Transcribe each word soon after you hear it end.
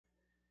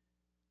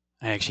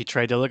I actually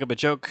tried to look up a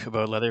joke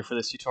about leather for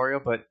this tutorial,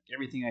 but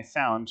everything I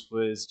found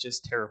was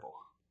just terrible.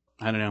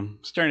 I don't know, I'm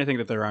starting to think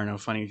that there are no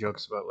funny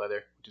jokes about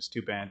leather, which is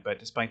too bad, but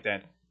despite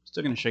that, I'm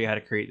still going to show you how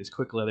to create this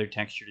quick leather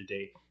texture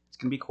today. It's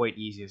going to be quite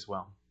easy as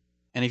well.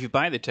 And if you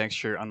buy the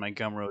texture on my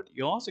gumroad,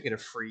 you'll also get a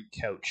free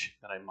couch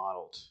that I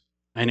modeled.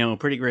 I know,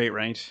 pretty great,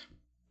 right?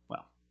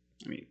 Well,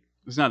 I mean,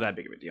 it's not that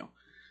big of a deal.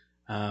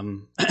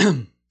 I'm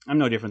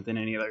no different than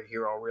any other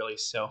hero, really,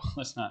 so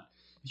let's not.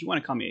 If you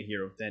want to call me a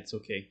hero, that's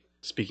okay.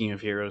 Speaking of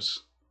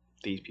heroes,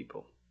 these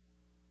people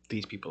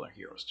are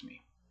heroes to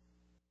me.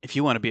 If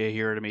you want to be a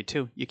hero to me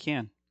too, you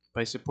can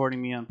by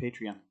supporting me on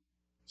Patreon.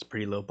 It's a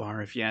pretty low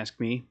bar if you ask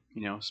me.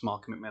 You know, small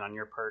commitment on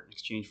your part in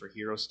exchange for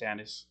hero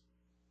status.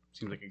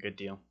 Seems like a good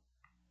deal.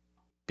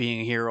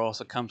 Being a hero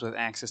also comes with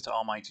access to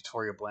all my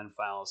tutorial blend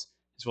files,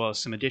 as well as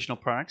some additional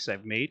products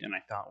I've made and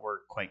I thought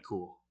were quite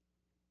cool.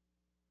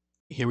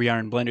 Here we are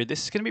in Blender.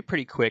 This is going to be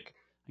pretty quick.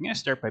 I'm going to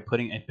start by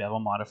putting a bevel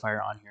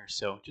modifier on here.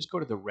 So just go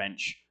to the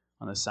wrench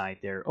on the side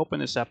there, open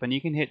this up, and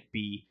you can hit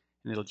B,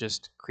 and it'll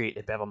just create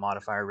a bevel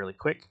modifier really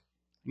quick.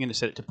 I'm going to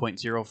set it to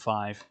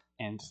 0.05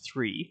 and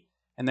 3,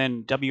 and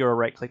then W or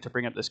right click to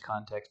bring up this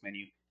context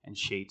menu and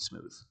shade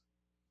smooth.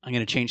 I'm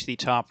going to change the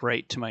top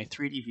right to my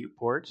 3D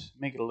viewport,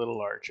 make it a little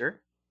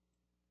larger,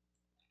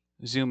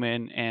 zoom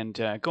in, and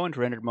go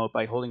into render mode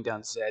by holding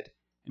down Z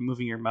and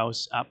moving your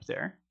mouse up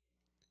there.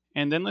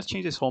 And then let's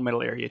change this whole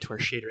middle area to our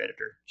shader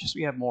editor, just so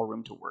we have more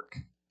room to work.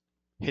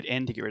 Hit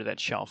N to get rid of that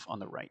shelf on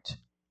the right.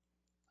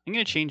 I'm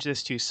going to change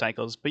this to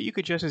cycles, but you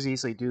could just as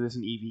easily do this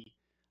in Eevee.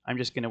 I'm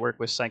just going to work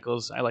with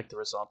cycles. I like the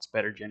results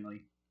better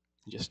generally.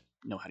 I just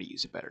know how to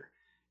use it better.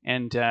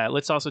 And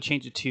let's also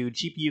change it to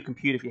GPU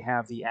compute if you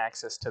have the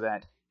access to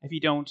that. If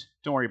you don't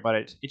worry about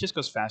it. It just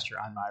goes faster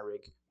on my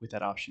rig with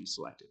that option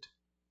selected.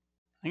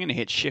 I'm going to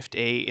hit Shift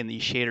A in the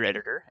shader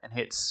editor and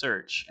hit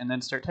search, and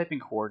then start typing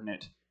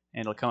coordinate.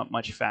 And it'll come up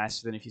much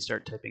faster than if you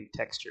start typing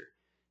texture.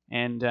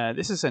 And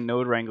this is a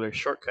node wrangler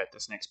shortcut,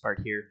 this next part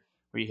here,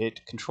 where you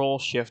hit Control,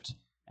 Shift,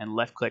 and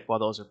left click while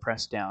those are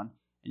pressed down,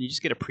 and you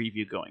just get a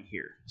preview going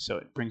here. So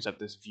it brings up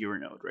this viewer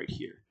node right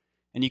here.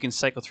 And you can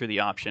cycle through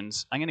the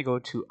options. I'm going to go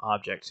to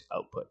Object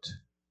Output.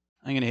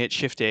 I'm going to hit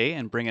Shift A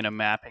and bring in a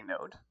mapping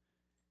node.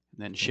 And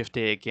then Shift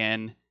A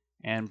again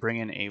and bring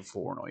in a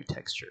Voronoi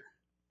texture.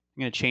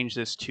 I'm going to change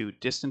this to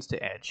Distance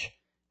to Edge.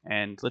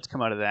 And let's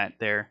come out of that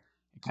there.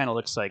 It kind of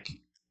looks like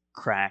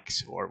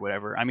cracks or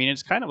whatever. I mean,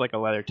 it's kind of like a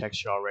leather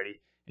texture already.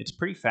 It's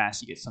pretty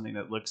fast to get something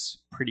that looks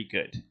pretty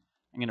good.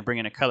 I'm going to bring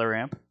in a color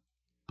ramp,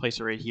 place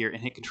it right here,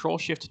 and hit Control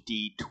Shift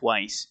D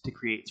twice to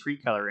create 3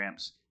 color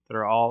ramps that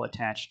are all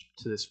attached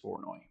to this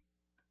Voronoi.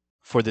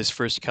 For this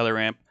first color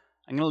ramp,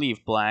 I'm going to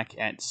leave black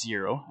at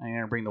 0. I'm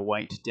going to bring the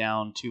white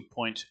down to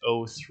 0.03.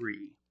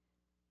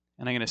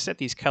 And I'm going to set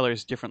these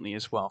colors differently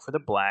as well. For the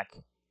black,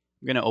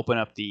 I'm going to open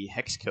up the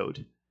hex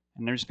code,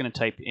 and I'm just going to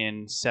type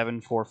in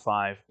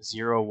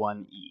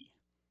 74501E.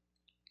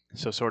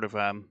 So sort of,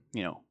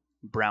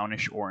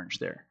 brownish orange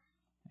there.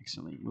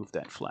 Accidentally moved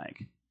that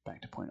flag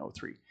back to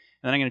 0.03. And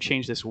then I'm going to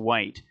change this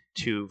white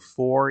to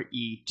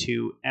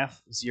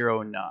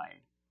 4E2F09.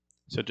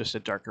 So just a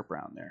darker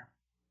brown there.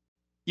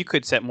 You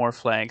could set more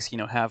flags,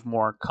 have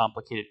more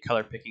complicated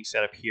color picking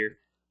setup here.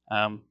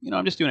 I'm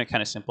just doing it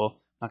kind of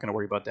simple. Not going to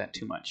worry about that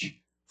too much.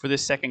 For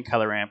this second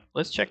color ramp,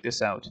 let's check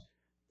this out.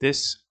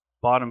 This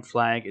bottom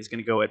flag is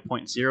going to go at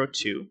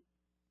 0.02,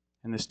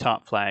 and this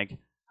top flag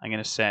I'm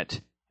going to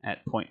set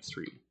at 0.3.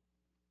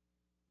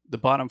 The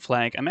bottom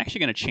flag, I'm actually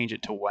going to change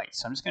it to white,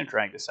 so I'm just going to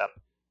drag this up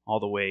all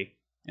the way.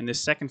 And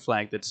this second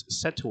flag that's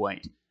set to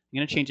white, I'm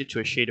going to change it to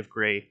a shade of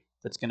gray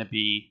that's going to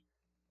be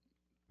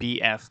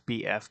BF,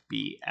 BF,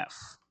 BF.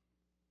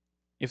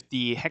 If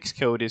the hex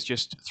code is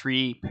just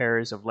 3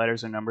 pairs of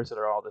letters or numbers that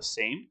are all the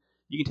same,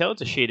 you can tell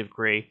it's a shade of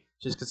gray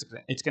just because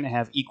it's going to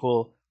have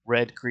equal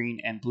red,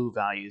 green, and blue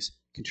values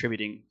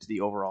contributing to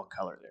the overall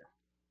color there.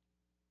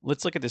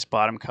 Let's look at this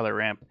bottom color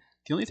ramp.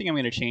 The only thing I'm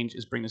going to change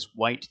is bring this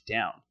white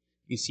down.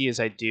 You can see as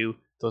I do,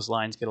 those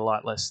lines get a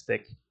lot less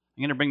thick.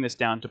 I'm going to bring this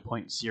down to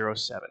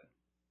 0.07.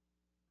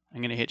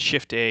 I'm going to hit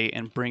Shift A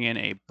and bring in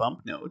a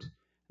bump node. And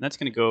that's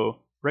going to go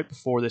right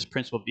before this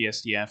principal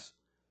BSDF,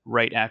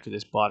 right after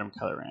this bottom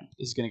color ramp.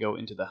 This is going to go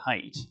into the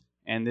height.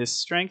 And this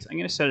strength, I'm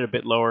going to set it a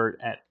bit lower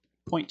at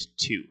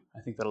 0.2.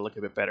 I think that'll look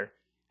a bit better.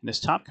 And this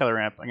top color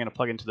ramp, I'm going to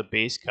plug into the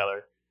base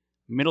color.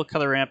 Middle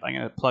color ramp, I'm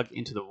going to plug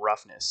into the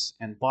roughness.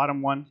 And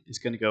bottom one is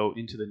going to go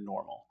into the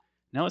normal.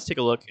 Now let's take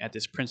a look at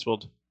this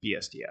principled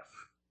BSDF.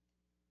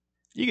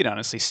 You could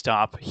honestly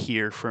stop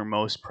here for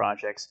most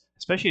projects,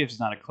 especially if it's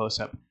not a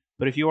close-up.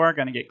 But if you are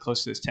going to get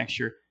close to this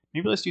texture,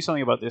 maybe let's do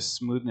something about this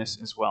smoothness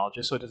as well,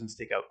 just so it doesn't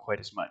stick out quite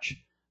as much.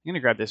 I'm going to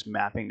grab this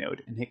mapping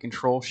node and hit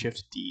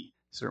Control-Shift-D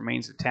so it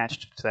remains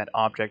attached to that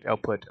object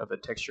output of the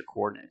texture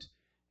coordinate.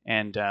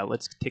 And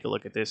let's take a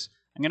look at this.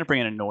 I'm going to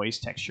bring in a noise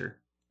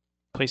texture,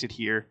 place it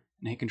here,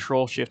 and hit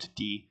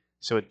Control-Shift-D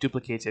so it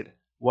duplicates it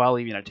while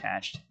leaving it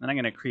attached. Then I'm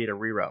going to create a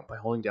reroute by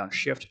holding down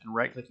Shift and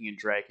right-clicking and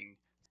dragging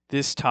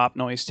this top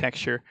noise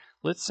texture.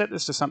 Let's set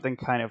this to something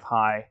kind of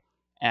high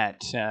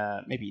at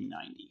maybe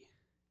 90.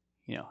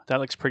 That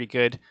looks pretty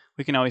good.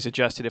 We can always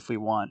adjust it if we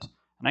want.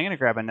 And I'm going to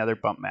grab another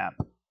bump map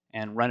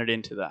and run it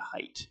into the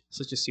height.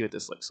 So let's just see what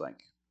this looks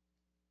like.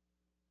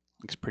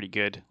 Looks pretty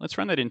good. Let's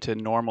run that into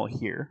normal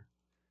here.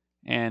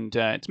 And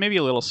it's maybe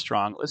a little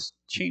strong. Let's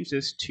change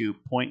this to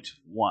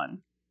 0.1.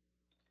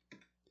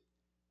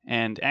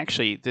 And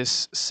actually,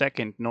 this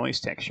second noise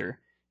texture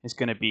is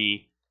going to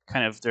be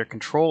kind of their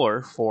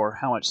controller for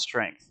how much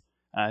strength.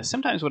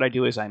 Sometimes what I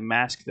do is I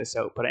mask this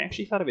out, but I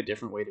actually thought of a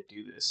different way to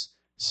do this.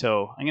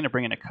 So I'm going to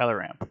bring in a color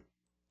ramp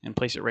and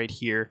place it right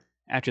here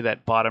after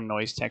that bottom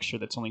noise texture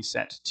that's only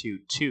set to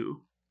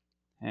 2.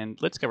 And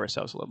let's give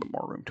ourselves a little bit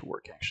more room to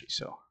work, actually,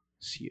 so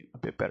see a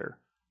bit better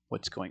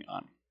what's going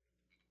on.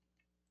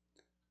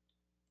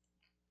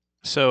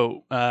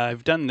 So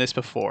I've done this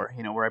before,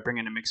 where I bring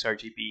in a mix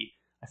RGB,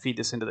 I feed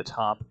this into the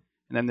top,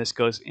 and then this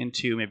goes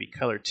into maybe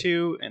color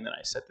 2, and then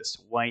I set this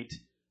to white,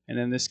 and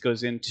then this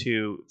goes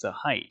into the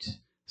height.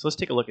 So let's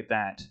take a look at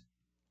that.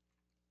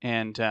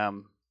 And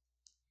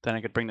then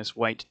I could bring this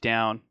white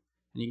down,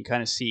 and you can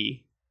kind of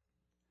see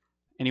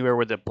anywhere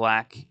where the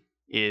black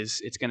is,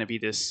 it's going to be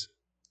this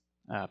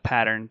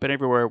pattern, but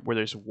everywhere where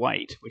there's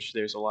white, which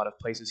there's a lot of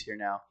places here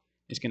now,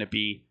 is going to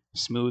be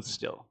smooth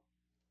still.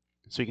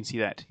 So you can see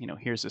that,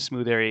 here's the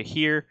smooth area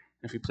here,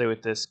 and if we play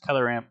with this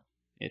color ramp,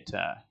 it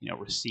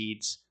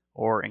recedes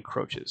or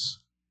encroaches.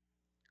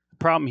 The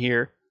problem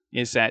here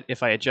is that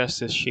if I adjust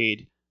this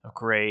shade of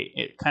gray,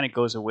 it kind of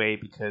goes away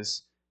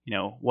because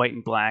white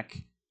and black,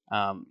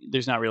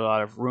 there's not really a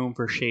lot of room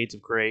for shades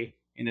of gray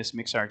in this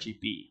mix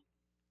RGB.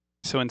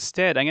 So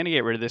instead, I'm going to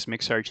get rid of this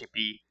mix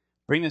RGB,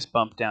 bring this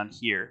bump down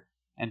here,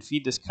 and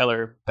feed this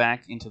color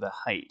back into the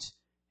height.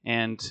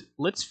 And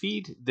let's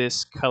feed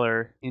this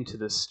color into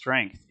the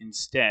strength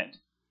instead.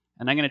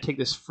 And I'm going to take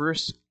this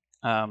first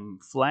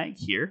flag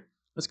here.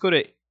 Let's go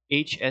to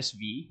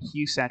HSV,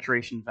 hue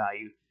saturation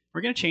value.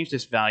 We're going to change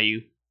this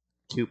value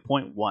to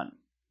 0.1.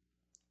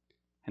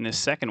 And this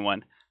second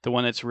one, the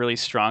one that's really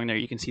strong there,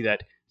 you can see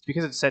that it's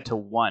because it's set to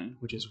 1,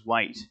 which is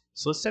white.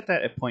 So let's set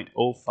that at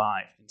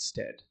 0.05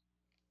 instead.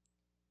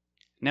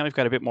 Now we've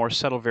got a bit more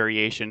subtle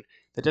variation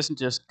that doesn't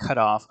just cut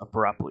off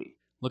abruptly.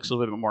 Looks a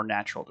little bit more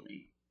natural to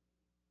me.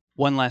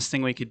 One last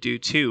thing we could do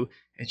too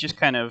is just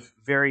kind of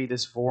vary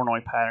this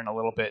Voronoi pattern a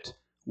little bit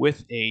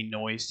with a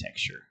noise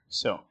texture.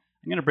 So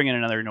I'm going to bring in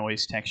another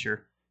noise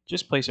texture,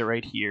 just place it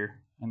right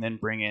here, and then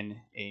bring in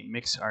a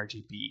mix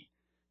RGB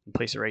and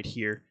place it right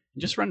here,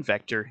 and just run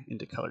vector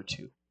into color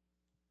 2.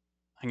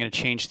 I'm going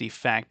to change the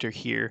factor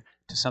here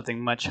to something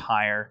much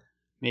higher,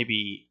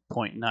 maybe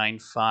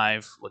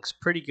 0.95, looks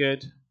pretty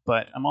good,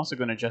 but I'm also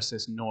going to adjust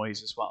this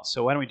noise as well.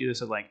 So why don't we do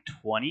this at like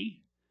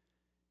 20,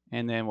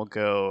 and then we'll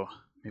go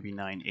maybe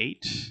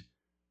 9.8,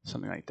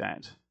 something like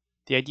that.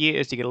 The idea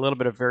is to get a little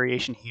bit of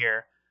variation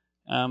here,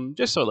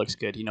 just so it looks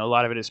good. A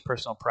lot of it is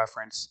personal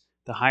preference.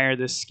 The higher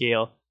this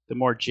scale, the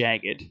more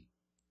jagged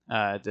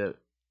the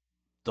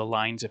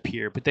lines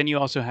appear. But then you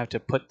also have to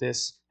put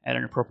this at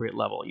an appropriate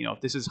level.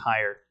 If this is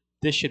higher,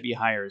 this should be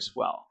higher as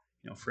well.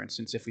 For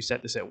instance, if we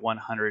set this at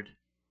 100,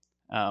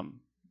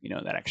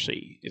 that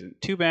actually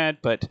isn't too bad.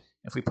 But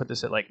if we put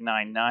this at like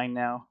 9.9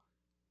 now,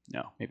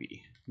 no,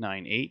 maybe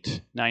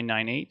 9.8,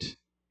 9.98,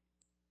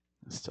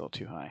 that's still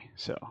too high.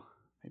 So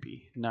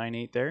maybe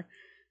 9.8 there.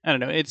 I don't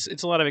know. It's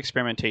a lot of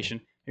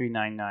experimentation. Maybe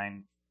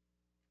 9.9,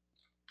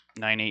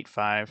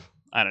 9.85.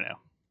 I don't know.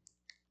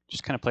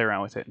 Just kind of play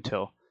around with it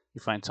until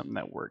you find something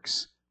that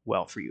works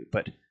well for you.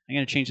 But I'm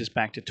going to change this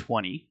back to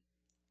 20.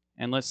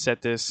 And let's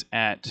set this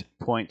at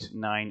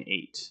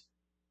 0.98.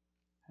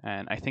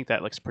 And I think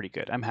that looks pretty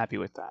good. I'm happy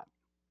with that.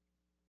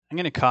 I'm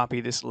going to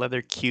copy this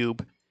leather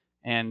cube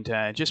and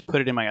just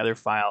put it in my other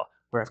file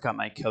where I've got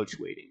my couch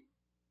waiting.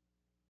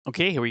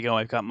 Okay, here we go.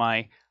 I've got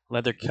my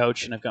leather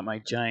couch and I've got my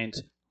giant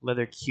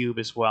leather cube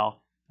as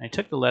well. And I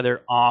took the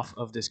leather off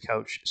of this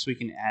couch so we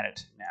can add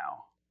it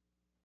now.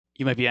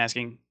 You might be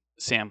asking,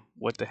 Sam,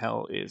 what the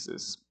hell is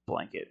this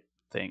blanket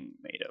thing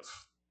made of?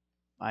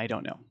 I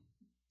don't know.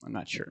 I'm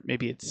not sure.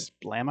 Maybe it's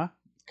llama?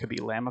 Could be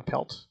llama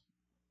pelt.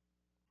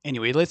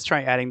 Anyway, let's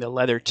try adding the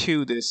leather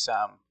to this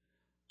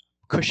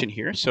cushion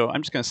here. So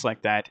I'm just going to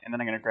select that, and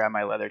then I'm going to grab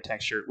my leather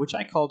texture, which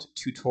I called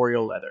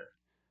tutorial leather.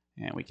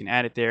 And we can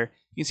add it there.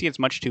 You can see it's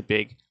much too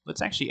big.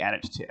 Let's actually add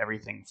it to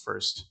everything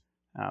first,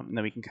 and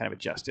then we can kind of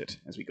adjust it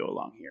as we go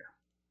along here.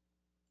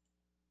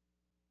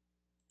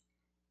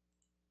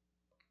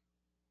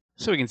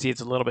 So we can see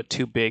it's a little bit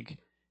too big.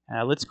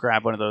 Let's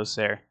grab one of those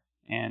there.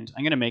 And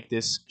I'm going to make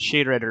this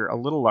shader editor a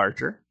little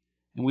larger.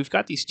 And we've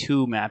got these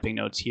two mapping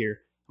nodes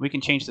here. We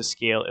can change the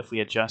scale if we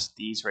adjust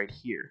these right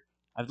here.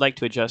 I'd like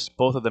to adjust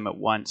both of them at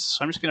once.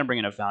 So I'm just going to bring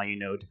in a value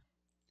node.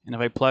 And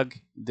if I plug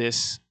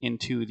this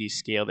into the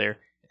scale there,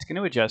 it's going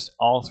to adjust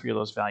all three of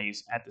those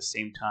values at the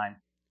same time,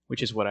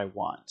 which is what I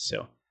want.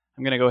 So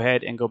I'm going to go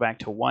ahead and go back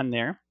to 1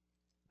 there.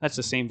 That's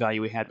the same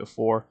value we had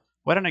before.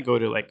 Why don't I go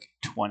to like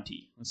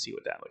 20? Let's see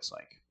what that looks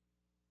like.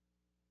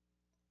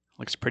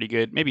 Looks pretty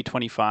good. Maybe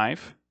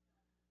 25.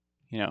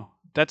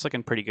 That's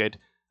looking pretty good.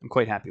 I'm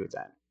quite happy with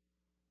that.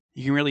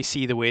 You can really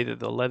see the way that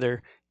the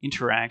leather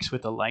interacts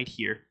with the light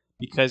here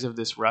because of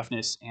this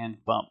roughness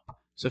and bump.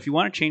 So if you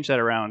want to change that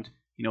around,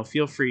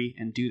 feel free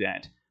and do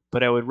that.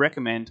 But I would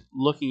recommend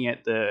looking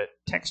at the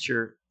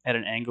texture at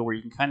an angle where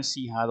you can kind of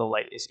see how the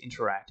light is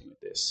interacting with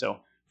this. So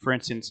for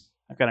instance,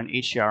 I've got an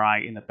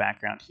HDRI in the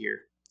background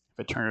here. If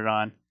I turn it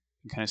on,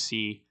 you can kind of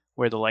see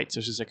where the light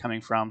sources are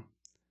coming from.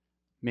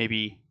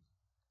 Maybe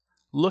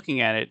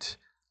looking at it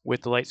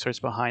with the light source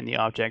behind the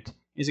object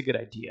is a good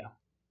idea.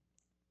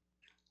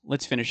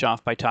 Let's finish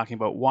off by talking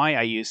about why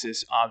I use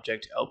this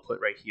object output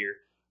right here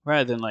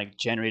rather than like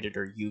generated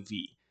or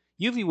UV.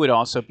 UV would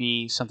also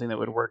be something that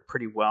would work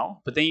pretty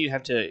well, but then you'd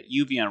have to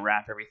UV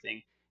unwrap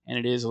everything, and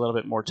it is a little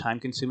bit more time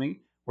consuming,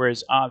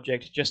 whereas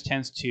object just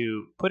tends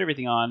to put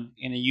everything on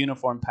in a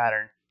uniform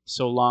pattern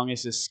so long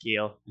as the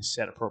scale is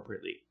set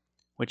appropriately,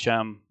 which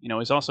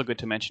is also good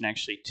to mention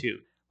actually too.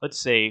 Let's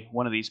say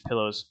one of these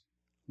pillows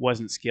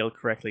wasn't scaled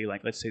correctly,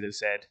 like let's say the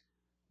Z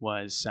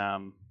was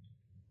I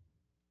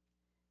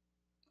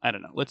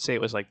don't know, let's say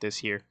it was like this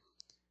here,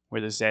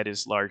 where the Z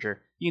is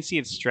larger. You can see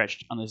it's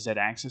stretched on the Z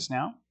axis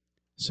now.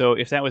 So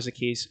if that was the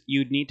case,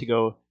 you'd need to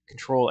go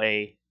Control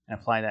A and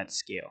apply that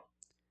scale.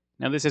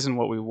 Now this isn't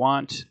what we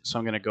want, so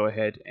I'm going to go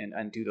ahead and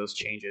undo those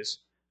changes.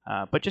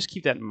 But just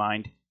keep that in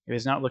mind. If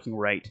it's not looking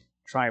right,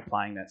 try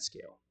applying that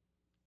scale.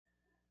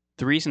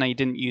 The reason I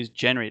didn't use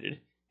generated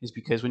is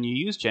because when you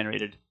use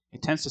generated,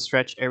 it tends to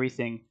stretch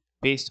everything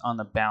based on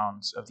the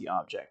bounds of the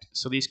object.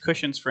 So these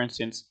cushions, for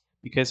instance,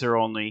 because they're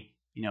only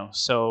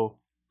so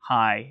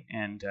high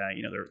and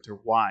they're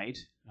wide.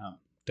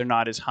 They're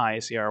not as high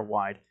as they are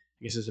wide.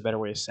 I guess is a better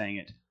way of saying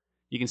it.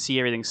 You can see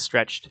everything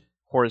stretched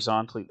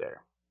horizontally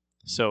there.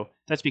 So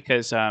that's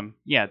because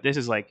this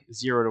is like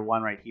 0 to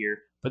 1 right here,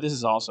 but this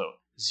is also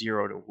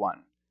 0 to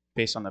 1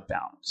 based on the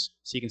bounds.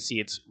 So you can see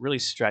it's really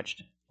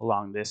stretched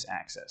along this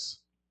axis.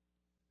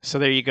 So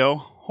there you go.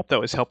 Hope that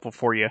was helpful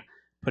for you.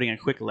 Putting a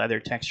quick leather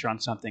texture on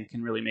something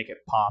can really make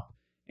it pop,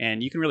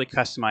 and you can really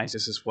customize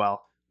this as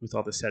well with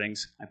all the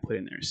settings I put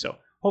in there. So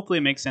hopefully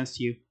it makes sense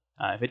to you.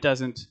 If it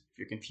doesn't, if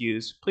you're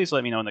confused, please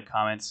let me know in the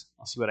comments.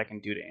 I'll see what I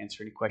can do to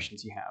answer any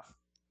questions you have.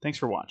 Thanks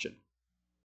for watching.